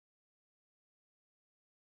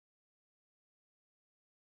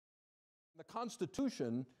The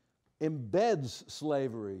Constitution embeds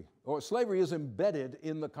slavery, or slavery is embedded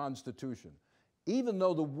in the Constitution. Even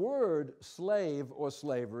though the word slave or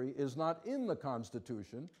slavery is not in the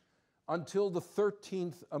Constitution until the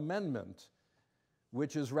 13th Amendment,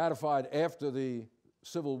 which is ratified after the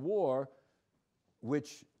Civil War,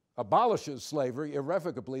 which abolishes slavery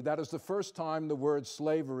irrevocably. That is the first time the word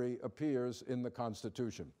slavery appears in the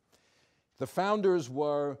Constitution. The founders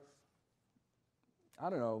were, I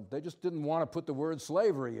don't know, they just didn't want to put the word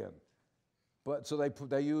slavery in. But so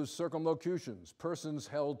they used circumlocutions, persons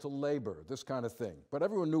held to labor, this kind of thing. But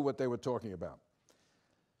everyone knew what they were talking about.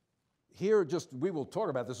 Here, we will talk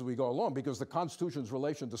about this as we go along, because the Constitution's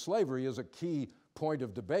relation to slavery is a key point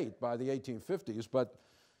of debate by the 1850s, but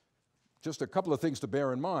just a couple of things to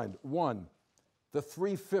bear in mind. One, the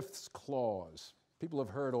 3/5 clause. People have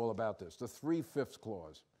heard all about this, the 3/5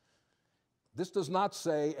 clause. This does not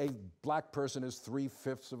say a black person is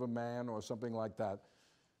 3/5 of a man or something like that.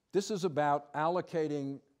 This is about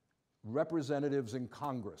allocating representatives in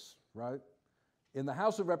Congress, right? In the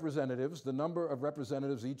House of Representatives, the number of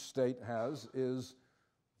representatives each state has is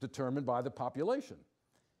determined by the population.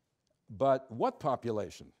 But what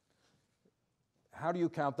population? How do you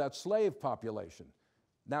count that slave population?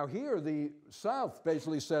 Now here, the South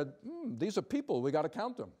basically said, these are people, we got to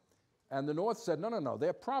count them. And the North said, no,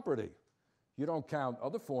 they're property. You don't count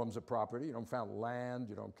other forms of property. You don't count land,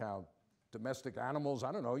 you don't count domestic animals,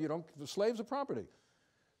 I don't know, the slaves are property.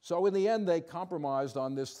 So in the end, they compromised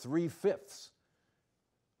on this 3/5.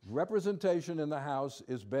 Representation in the House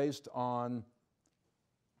is based on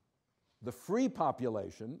the free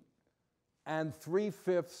population and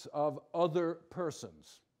 3/5 of other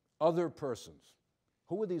persons. Other persons.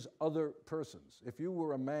 Who are these other persons? If you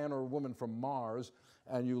were a man or a woman from Mars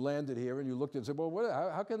and you landed here and you looked and said, well,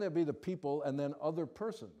 how can there be the people and then other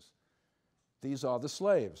persons? These are the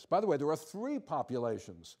slaves. By the way, there are 3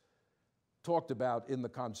 populations talked about in the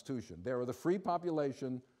Constitution. There are the free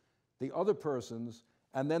population, the other persons,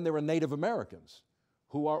 and then there are Native Americans,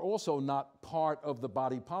 who are also not part of the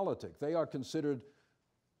body politic. They are considered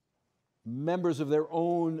members of their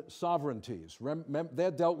own sovereignties.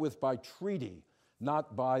 They're dealt with by treaty,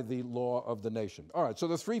 not by the law of the nation. All right, so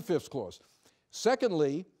the 3/5 clause.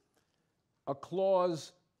 Secondly, a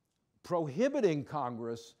clause prohibiting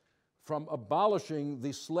Congress from abolishing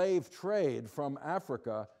the slave trade from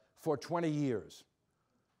Africa for 20 years.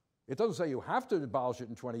 It doesn't say you have to abolish it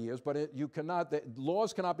in 20 years, but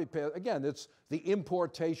laws cannot be passed. Again, it's the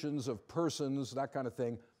importations of persons, that kind of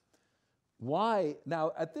thing. Why?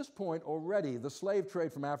 Now, at this point already, the slave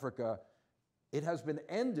trade from Africa, it has been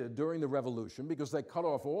ended during the Revolution because they cut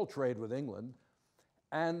off all trade with England,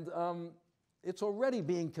 and it's already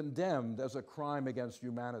being condemned as a crime against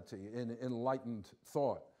humanity in enlightened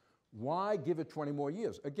thought. Why give it 20 more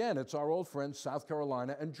years? Again, it's our old friends South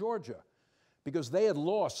Carolina and Georgia, because they had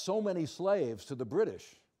lost so many slaves to the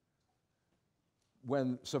British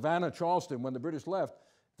when Charleston, when the British left,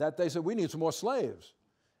 that they said, we need some more slaves.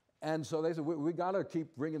 And so they said, we got to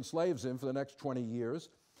keep bringing slaves in for the next 20 years.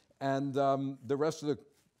 And the rest of the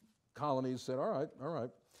colonies said, all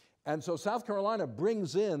right. And so South Carolina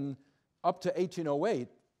brings in, up to 1808,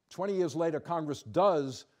 20 years later, Congress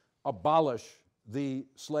does abolish the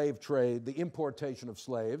slave trade, the importation of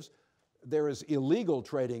slaves. There is illegal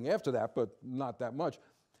trading after that, but not that much.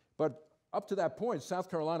 But up to that point, South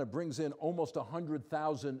Carolina brings in almost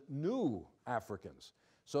 100,000 new Africans.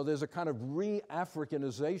 So there's a kind of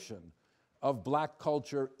re-Africanization of black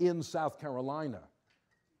culture in South Carolina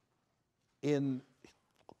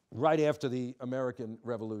right after the American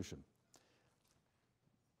Revolution.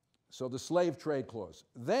 So the slave trade clause.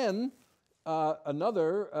 Then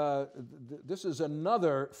this is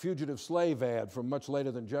another fugitive slave ad from much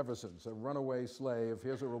later than Jefferson's, a runaway slave,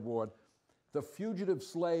 here's a reward. The fugitive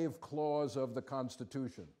slave clause of the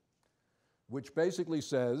Constitution, which basically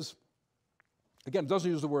says, again, it doesn't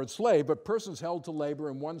use the word slave, but persons held to labor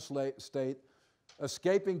in one state,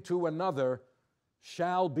 escaping to another,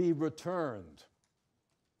 shall be returned.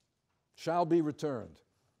 Shall be returned.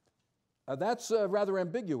 That's rather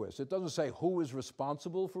ambiguous. It doesn't say who is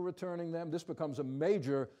responsible for returning them. This becomes a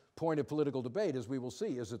major point of political debate, as we will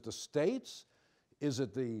see. Is it the states? Is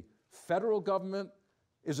it the federal government?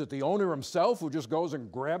 Is it the owner himself who just goes and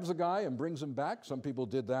grabs a guy and brings him back? Some people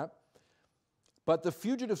did that. But the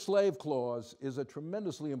Fugitive Slave Clause is a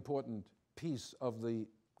tremendously important piece of the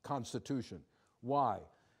Constitution. Why?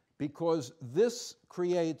 Because this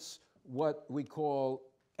creates what we call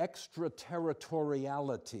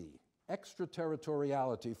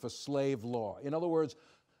extraterritoriality for slave law. In other words,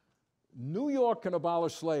 New York can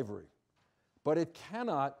abolish slavery, but it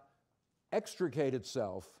cannot extricate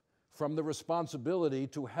itself from the responsibility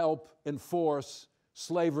to help enforce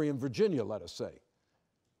slavery in Virginia, let us say.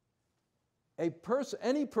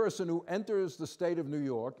 Any person who enters the state of New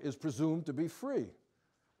York is presumed to be free,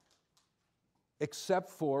 except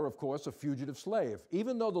for, of course, a fugitive slave.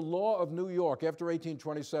 Even though the law of New York after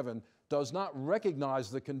 1827 does not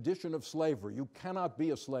recognize the condition of slavery, you cannot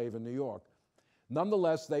be a slave in New York,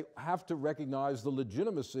 nonetheless, they have to recognize the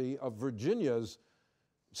legitimacy of Virginia's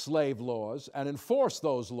slave laws and enforce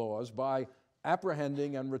those laws by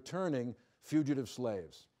apprehending and returning fugitive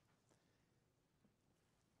slaves.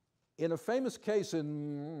 In a famous case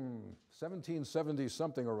in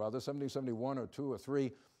 1770-something or other, 1771 or 2 or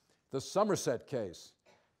 3, the Somerset case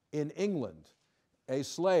in England, a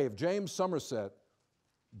slave, James Somerset,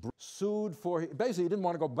 sued for, basically he didn't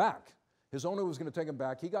want to go back. His owner was going to take him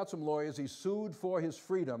back. He got some lawyers. He sued for his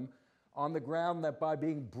freedom on the ground that by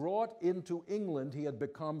being brought into England, he had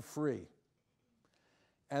become free.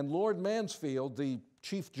 And Lord Mansfield, the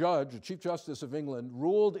Chief Judge, the Chief Justice of England,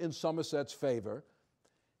 ruled in Somerset's favor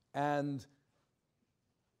and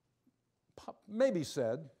maybe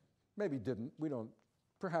said, maybe didn't, we don't,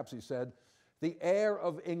 perhaps he said, the air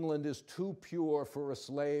of England is too pure for a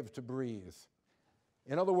slave to breathe.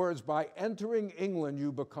 In other words, by entering England,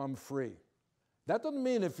 you become free. That doesn't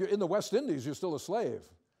mean if you're in the West Indies, you're still a slave.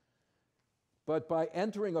 But by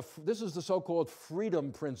entering this is the so-called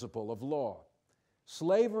freedom principle of law.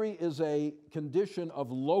 Slavery is a condition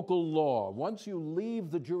of local law. Once you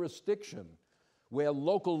leave the jurisdiction where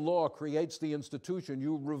local law creates the institution,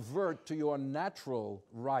 you revert to your natural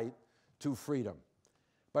right to freedom.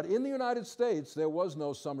 But in the United States, there was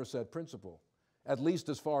no Somerset principle, at least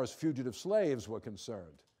as far as fugitive slaves were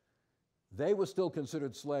concerned. They were still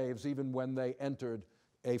considered slaves even when they entered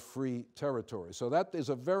a free territory. So that is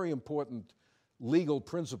a very important legal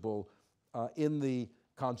principle in the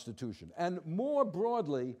Constitution. And more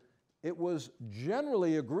broadly, it was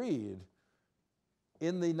generally agreed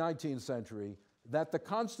in the 19th century that the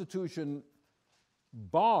Constitution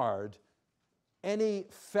barred any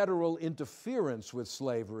federal interference with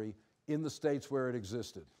slavery in the states where it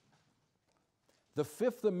existed. The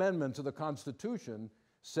Fifth Amendment to the Constitution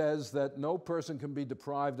says that no person can be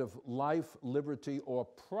deprived of life, liberty, or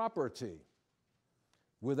property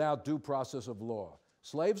without due process of law.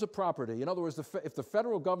 Slaves are property. In other words, if the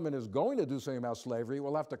federal government is going to do something about slavery, it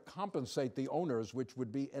will have to compensate the owners, which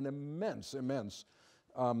would be an immense, immense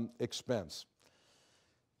expense.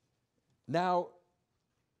 Now,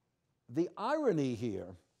 the irony here,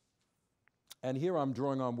 and here I'm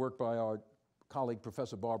drawing on work by our colleague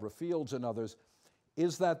Professor Barbara Fields and others,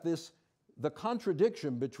 is that the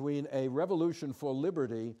contradiction between a revolution for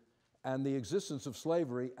liberty and the existence of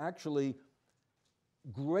slavery actually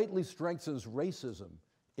greatly strengthens racism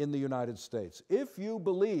in the United States. If you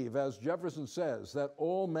believe, as Jefferson says, that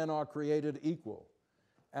all men are created equal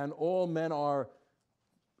and all men are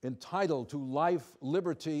entitled to life,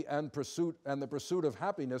 liberty, and the pursuit of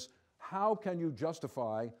happiness, how can you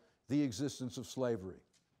justify the existence of slavery?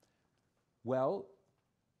 Well,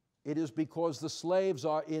 it is because the slaves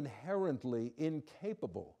are inherently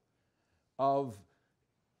incapable of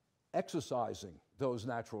exercising those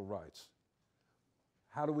natural rights.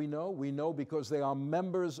 How do we know? We know because they are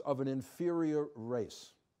members of an inferior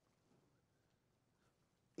race.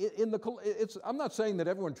 I'm not saying that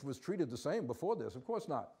everyone was treated the same before this, of course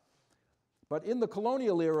not. But in the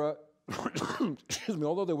colonial era, excuse me,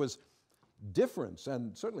 although there was difference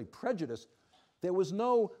and certainly prejudice, there was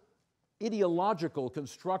no ideological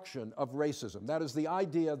construction of racism. That is the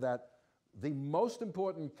idea that the most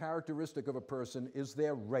important characteristic of a person is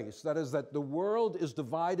their race. That is that the world is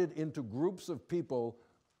divided into groups of people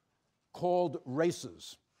called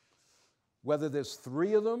races. Whether there's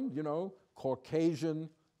 3 of them, you know, Caucasian,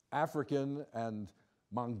 African, and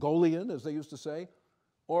Mongolian, as they used to say,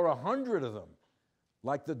 or 100 of them,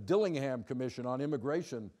 like the Dillingham Commission on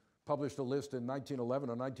Immigration published a list in 1911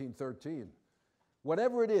 or 1913.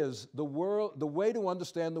 Whatever it is, the way to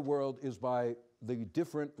understand the world is by the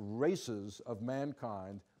different races of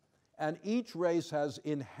mankind, and each race has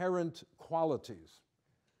inherent qualities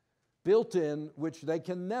built in which they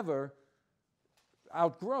can never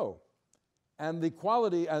outgrow. And the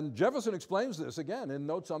quality, and Jefferson explains this again in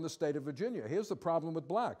Notes on the State of Virginia. Here's the problem with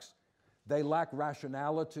blacks. They lack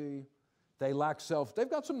rationality, they lack they've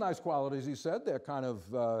got some nice qualities, he said. They're kind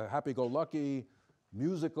of happy-go-lucky,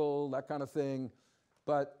 musical, that kind of thing,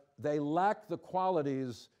 but they lack the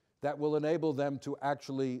qualities that will enable them to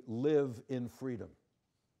actually live in freedom.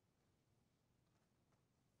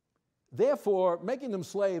 Therefore, making them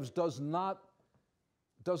slaves does not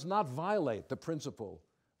violate the principle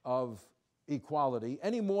of equality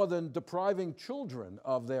any more than depriving children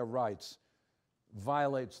of their rights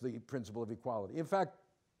violates the principle of equality. In fact,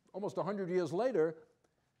 almost 100 years later,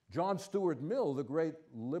 John Stuart Mill, the great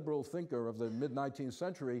liberal thinker of the mid-19th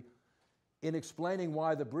century, in explaining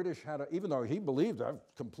why the British had, even though he believed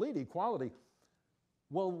complete equality,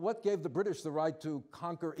 well, what gave the British the right to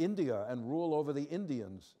conquer India and rule over the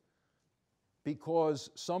Indians? Because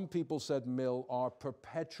some people, said Mill, are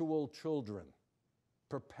perpetual children.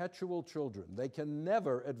 Perpetual children. They can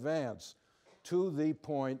never advance to the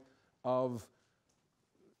point of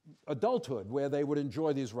adulthood where they would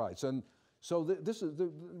enjoy these rights. And so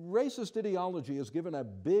the racist ideology is given a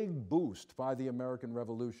big boost by the American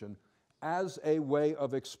Revolution as a way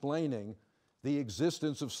of explaining the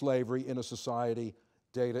existence of slavery in a society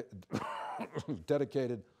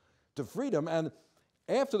dedicated to freedom. And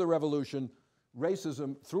after the Revolution,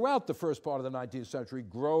 racism throughout the first part of the 19th century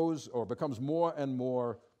grows or becomes more and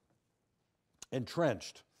more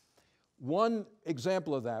entrenched. One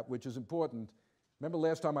example of that, which is important, remember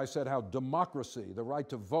last time I said how democracy, the right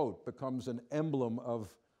to vote, becomes an emblem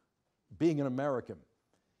of being an American.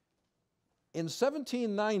 In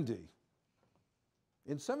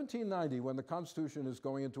 1790, when the Constitution is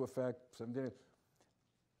going into effect,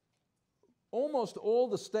 almost all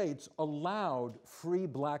the states allowed free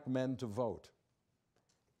black men to vote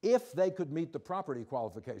if they could meet the property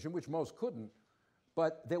qualification, which most couldn't,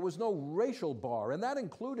 but there was no racial bar, and that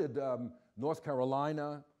included North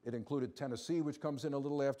Carolina, it included Tennessee, which comes in a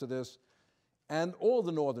little after this, and all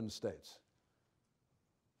the northern states.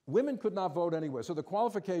 Women could not vote anywhere, so the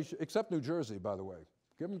qualification, except New Jersey, by the way,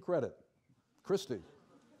 give them credit, Christie,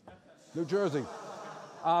 New Jersey.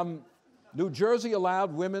 New Jersey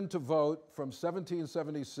allowed women to vote from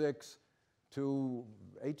 1776 to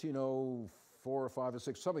 1804 or 5 or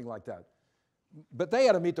 6, something like that. But they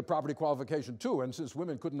had to meet the property qualification too, and since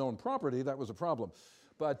women couldn't own property, that was a problem.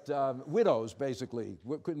 But widows, basically,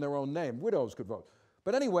 in their own name, widows could vote.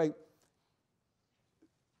 But anyway,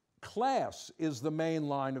 class is the main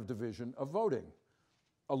line of division of voting,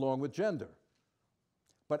 along with gender.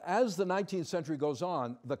 But as the 19th century goes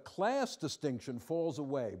on, the class distinction falls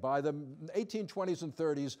away. By the 1820s and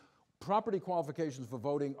 30s, property qualifications for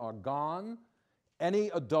voting are gone. Any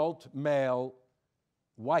adult male,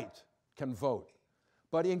 white, can vote.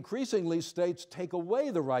 But increasingly, states take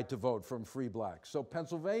away the right to vote from free blacks. So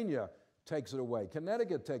Pennsylvania takes it away.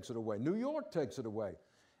 Connecticut takes it away. New York takes it away.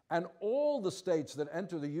 And all the states that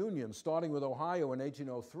enter the Union, starting with Ohio in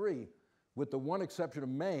 1803, with the one exception of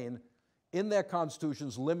Maine, in their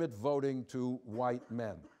constitutions limit voting to white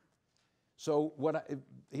men. So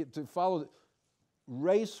to follow,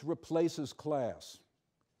 race replaces class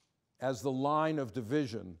as the line of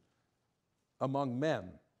division among men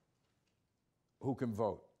who can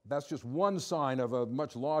vote. That's just one sign of a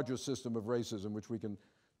much larger system of racism, which we can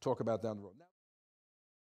talk about down the road.